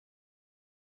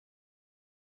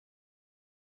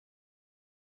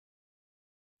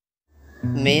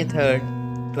May 3rd,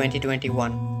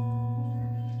 2021.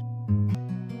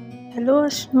 Hello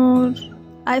Ashnoor.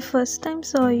 I first time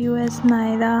saw you as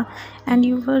Naira and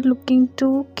you were looking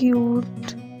too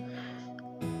cute.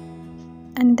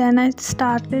 And then I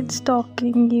started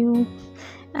stalking you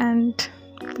and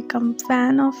become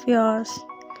fan of yours.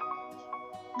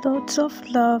 Lots of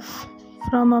love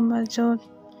from Amarjot.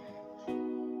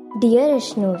 Dear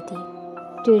Ashnoor,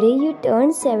 today you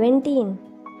turned 17.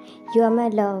 You are my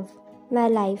love, my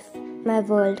life, my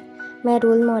world, my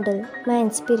role model, my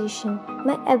inspiration,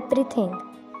 my everything.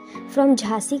 From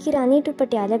Jhansi Ki Rani to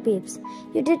Patiala Babes,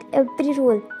 you did every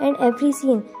role and every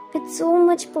scene with so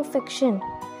much perfection.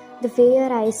 The way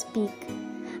your eyes speak.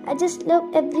 I just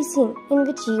love every scene in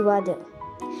which you are there.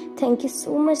 Thank you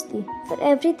so much, Dee, for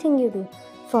everything you do.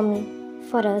 For me,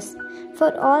 for us,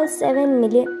 for all 7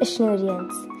 million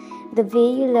Ashnoorians. The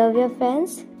way you love your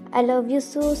fans, I love you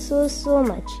so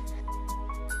much.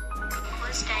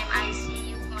 First time I see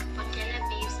you on Patiala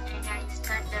Babes and I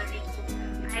start loving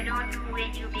you. I don't know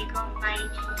when you become my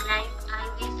life. I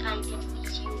wish I can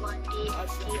meet you one day and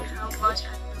tell how much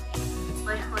I love you.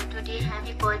 But for today,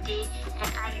 happy birthday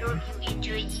and I hope you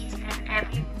enjoy each and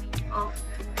every minute of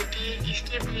the day.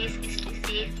 Stay blessed, stay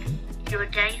safe. Your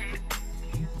die.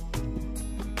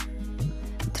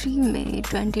 3 May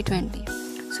 2020.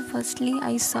 So firstly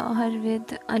I saw her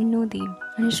with Anudi,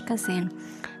 Anushka Sen.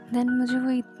 Then मुझे वो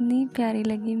इतनी प्यारी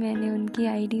लगी, मैंने उनकी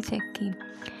ID check की.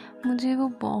 मुझे वो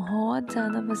बहुत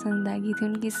ज़्यादा पसंद आ गई थी,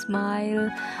 उनकी स्माइल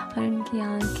और उनकी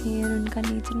आंखें और उनका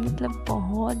नेचर, मतलब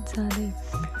बहुत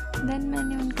ज़्यादा. देन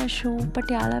मैंने उनका शो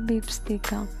पटियाला बेब्स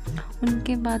देखा.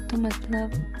 उनके बाद तो मतलब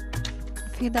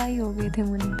फिदा ही हो गए थे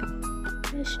मुझ पे.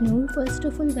 Ashnoor, first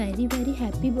of all, very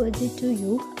happy birthday to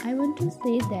you. I want to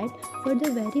say that for the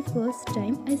very first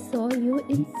time I saw you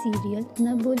in serial.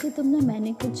 ना बोले तुम ना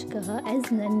मैंने कुछ कहा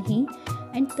as Nanhi,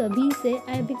 and तभी से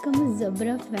I become a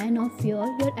Zabra fan of yours.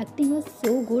 Your acting was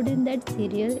so good in that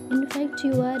serial. In fact,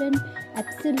 you are an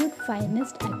absolute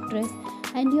finest actress,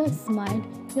 and your smile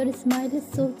is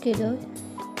so killer.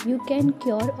 You can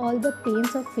cure all the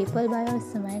pains of people by your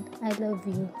smile. I love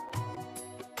you.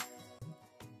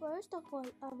 First of all,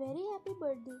 a very happy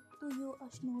birthday to you,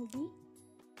 Ashnoor.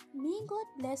 May God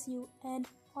bless you and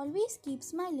always keep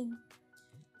smiling.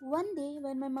 One day,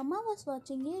 when my mama was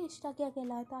watching Ye Rishta Kya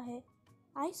Kehlata Hai,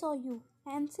 I saw you,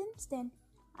 and since then,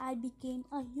 I became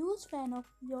a huge fan of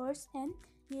yours and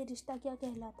Ye Rishta Kya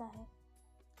Kehlata Hai.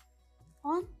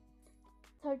 On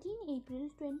 13 April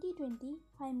 2020,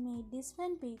 I made this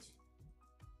fan page.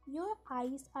 Your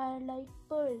eyes are like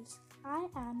pearls. I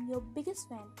am your biggest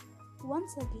fan.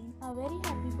 Once again, a very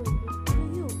happy birthday to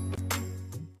you.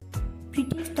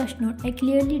 Prettiest Ashnoor, I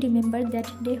clearly remember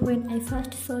that day when I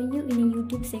first saw you in a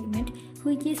YouTube segment,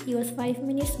 which is your 5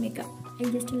 minutes makeup. I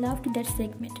just loved that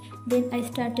segment. Then I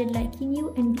started liking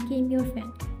you and became your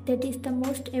fan. That is the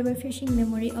most ever-freshing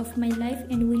memory of my life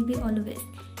and will be always.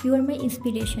 You are my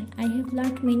inspiration. I have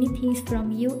learned many things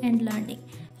from you and learning.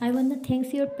 I want to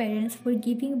thank your parents for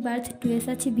giving birth to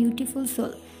such a beautiful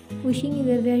soul. Wishing you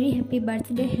a very happy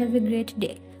birthday. Have a great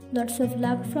day. Lots of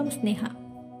love from Sneha.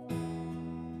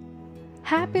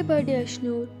 Happy birthday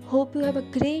Ashnoor. Hope you have a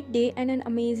great day and an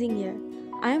amazing year.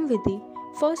 I am Vidhi.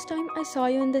 First time I saw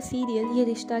you in the serial Ye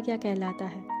Rishta Kya Kehlata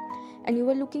Hai, and you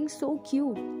were looking so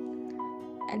cute.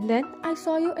 And then I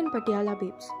saw you in Patiala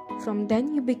Babes. From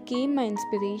then you became my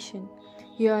inspiration.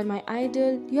 You are my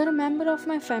idol. You are a member of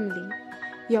my family.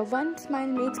 Your one smile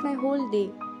makes my whole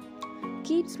day.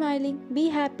 Keep smiling, be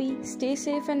happy, stay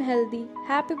safe and healthy.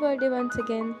 Happy birthday once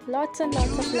again. Lots and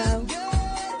lots of love.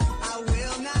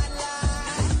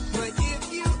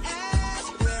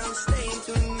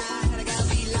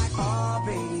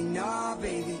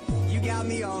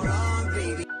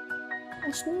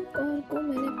 Ashnoor Kaur को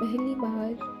मैंने पहली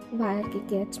बार wire के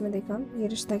catch में देखा. ये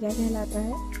रिश्ता क्या कहलाता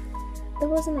है. It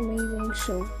was an amazing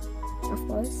show, of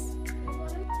course.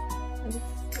 I was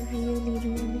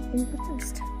really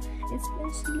impressed,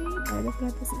 especially by the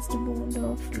brother-sister bond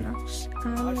of Naksh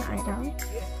and Naira.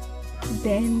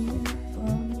 Then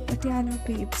Patiala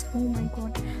Babes. Oh my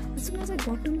god! As soon as I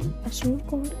got to know Ashnoor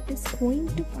Kaur is going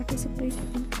to participate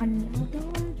in another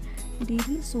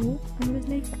daily show, I was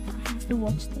like, I have to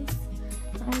watch this.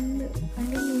 And I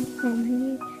don't know how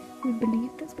many will believe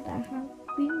this, but I have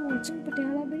been watching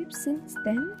Patiala Babes since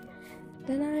then.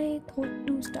 Then I thought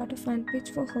to start a fan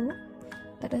page for her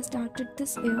that I started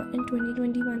this year in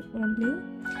 2021 only.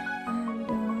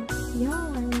 And yeah,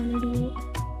 I want to do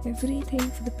everything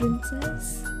for the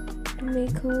princess to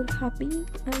make her happy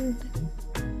and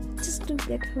just to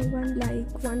get her one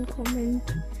like, one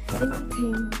comment,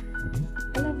 anything.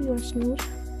 I love you, Ashnoor.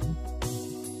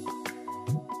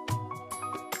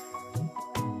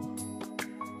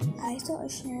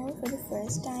 Ashnoor for the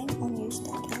first time on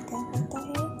Rishta Kya Kehlata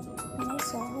Hai. When I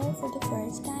saw her for the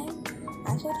first time,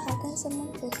 I thought, how can someone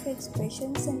put her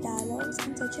expressions and dialogues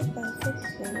in such a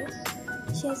perfect way?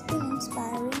 She has been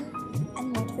inspiring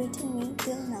and motivating me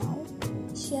till now.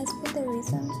 She has been the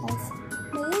reason of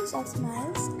millions of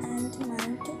smiles and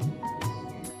mine too.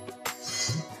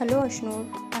 Hello Ashnoor,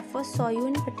 I first saw you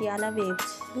in Patiala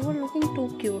Waves. You were looking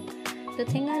too cute. The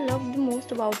thing I loved the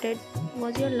most about it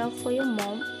was your love for your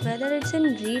mom, whether it's in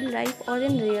real life or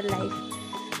in real life.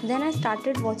 Then I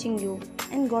started watching you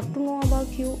and got to know about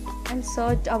you and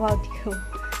searched about you.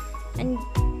 And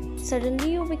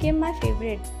suddenly you became my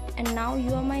favorite. And now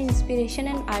you are my inspiration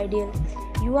and ideal.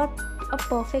 You are a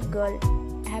perfect girl.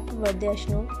 Happy birthday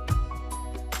Ashnoor.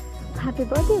 Happy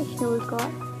birthday Ashnoor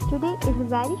Kaur. Today is a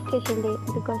very special day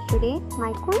because today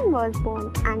my queen was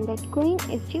born and that queen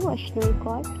is you Ashnoor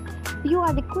Kaur. You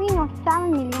are the queen of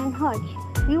 7 million hearts.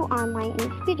 You are my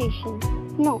inspiration.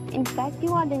 No, in fact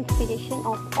you are the inspiration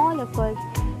of all of us.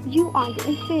 You are the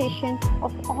inspiration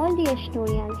of all the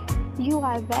Ashnoorians. You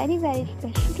are very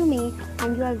special to me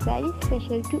and you are very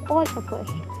special to all of us.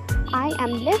 I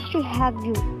am blessed to have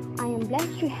you. I am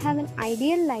blessed to have an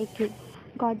ideal like you.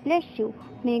 God bless you.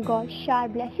 May God shower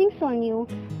blessings on you.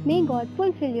 May God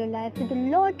fulfill your life with a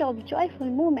lot of joyful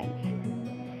moments.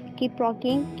 Keep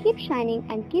rocking, keep shining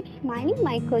and keep smiling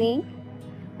my queen.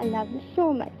 I love you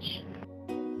so much.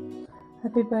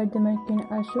 Happy birthday my queen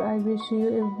Ashu. I wish you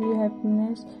every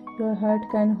happiness your heart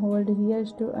can hold.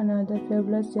 Here's to another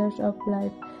fabulous years of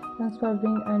life. Thanks for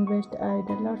being our best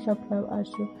idol. Lots of love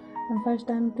Ashu. I'm first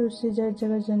time to see Jai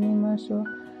Jagat Janima show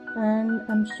and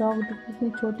I'm shocked कि इतनी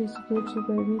छोटी सी cute सी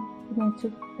baby इतनी अच्छी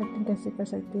acting कैसे कर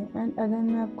सकती है. And अगर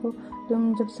मैं आपको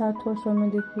तुम जब साथ हो शो में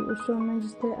देखी, उस शो में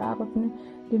जिससे आप अपने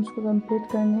ड्रीम्स को कंप्लीट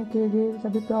करने के लिए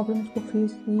सभी प्रॉब्लम्स को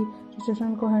फेस की,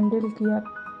 सिचुएशन को हैंडल किया,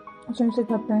 उनसे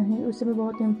घबराई, उससे मैं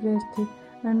बहुत इम्प्रेस थी.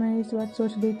 एंड मैं इस बात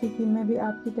सोच रही थी कि मैं भी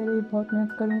आपकी तरह ही बहुत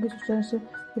मेहनत करूँगी, सिचुएशन से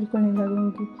बिल्कुल नहीं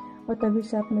लगूँगी और तभी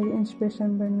से आप मेरी इंस्पिरेशन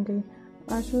बन गई.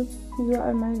 Ashu, you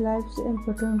are my life's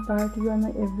important part. You are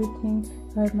my everything.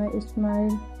 You are my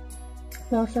smile.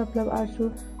 Lots of love,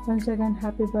 Ashu. Once again,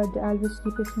 happy birthday. Always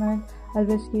keep a smile.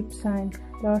 Always keep shine.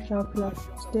 Lots of love.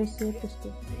 Stay safe.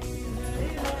 Stay.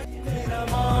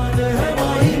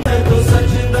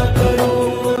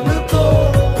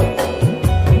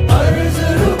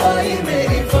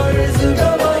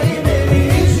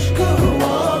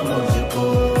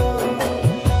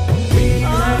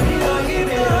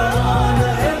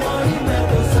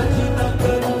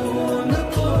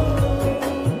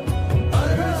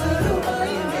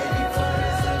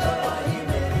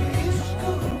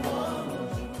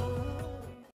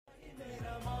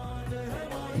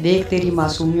 देख तेरी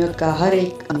मासूमियत का हर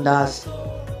एक अंदाज,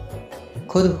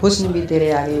 खुद हुस्न भी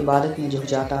तेरे आगे इबादत में झुक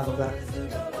जाता होगा.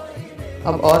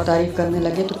 अब और तारीफ करने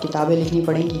लगे तो किताबें लिखनी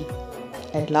पड़ेंगी.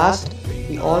 At last,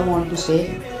 we all want to say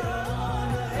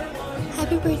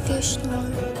Happy birthday Ashnoor.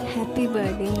 Happy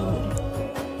birthday Noor.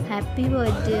 Happy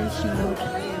birthday Ashnoor.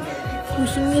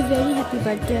 Wishing you a very happy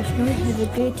birthday Ashnoor. Have a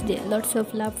great day. Lots of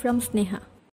love from Sneha.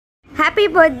 Happy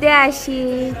birthday Ashi.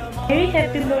 Very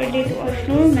happy birthday to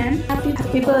Ashnoor ma'am. Happy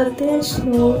birthday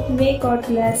Ashnoor. May God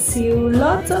bless you.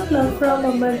 Lots of love from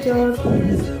Amarjot.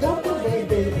 Hope your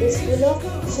birthday is full of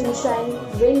sunshine,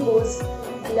 rainbows,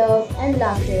 love and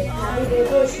laughter. Happy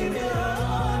birthday Ashnoor.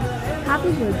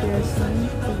 Happy birthday Ashnoor.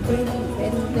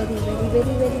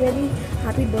 Very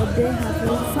happy birthday. Have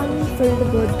a fun-filled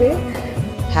birthday.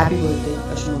 Happy birthday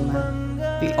Ashnoor ma'am.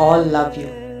 We all love you.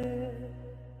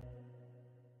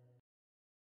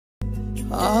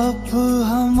 आप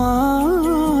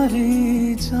हमारी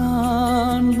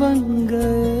जान बन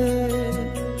गए,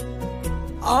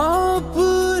 आप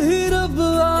ही रब,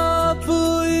 आप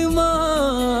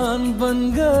ईमान बन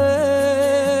गए.